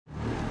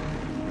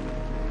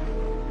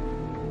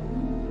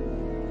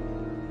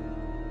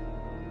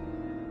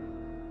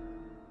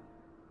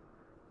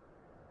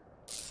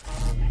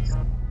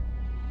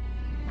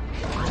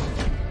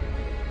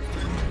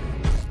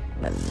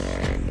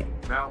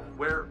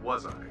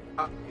was I?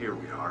 Here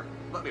we are.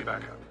 Let me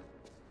back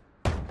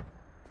up.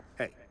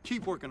 Hey,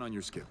 keep working on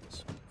your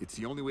skills. It's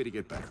the only way to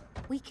get better.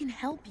 We can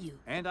help you.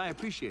 And I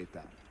appreciate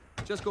that.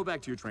 Just go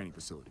back to your training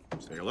facility.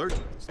 Stay alert,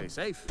 stay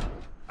safe.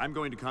 I'm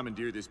going to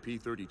commandeer this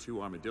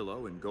P-32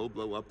 Armadillo and go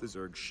blow up the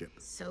Zerg ship.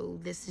 So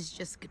this is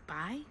just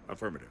goodbye?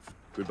 Affirmative.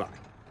 Goodbye.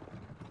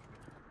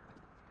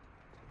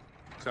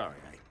 Sorry,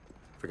 I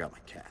forgot my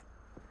cat.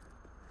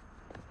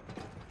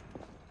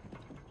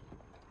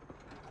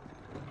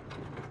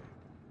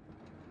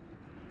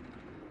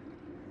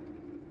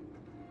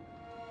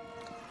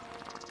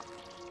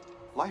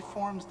 Life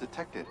forms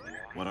detected.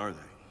 What are they?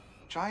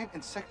 Giant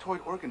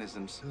insectoid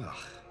organisms. Ugh.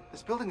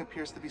 This building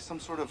appears to be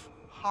some sort of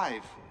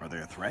hive. Are they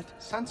a threat?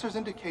 Sensors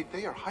indicate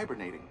they are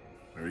hibernating.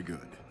 Very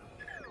good.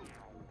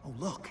 Oh,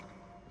 look.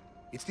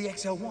 It's the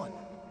XL-1.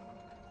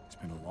 It's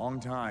been a long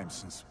time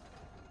since...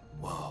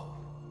 Whoa.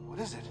 What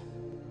is it?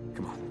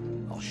 Come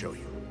on, I'll show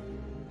you.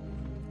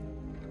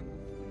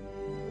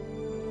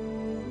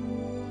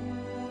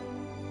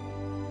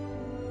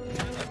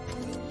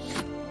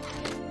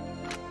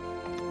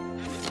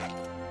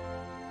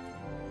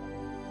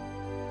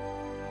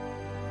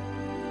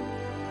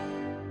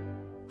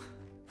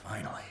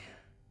 Finally.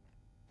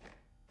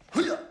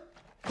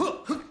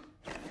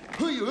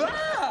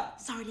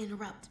 Sorry to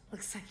interrupt.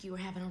 Looks like you were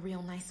having a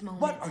real nice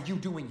moment. What are you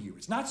doing here?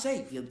 It's not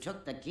safe. You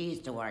took the keys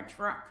to our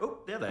truck. Oh,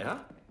 there they are.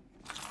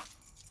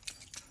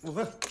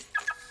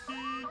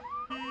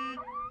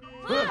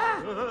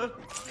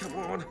 Come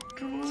on,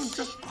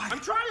 just... I'm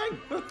trying!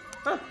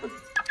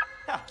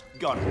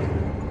 Got it.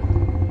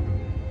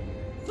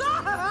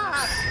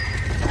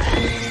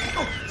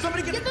 Oh,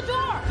 somebody get the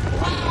door!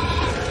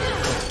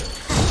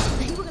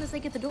 You were gonna say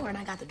get the door, and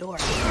I got the door.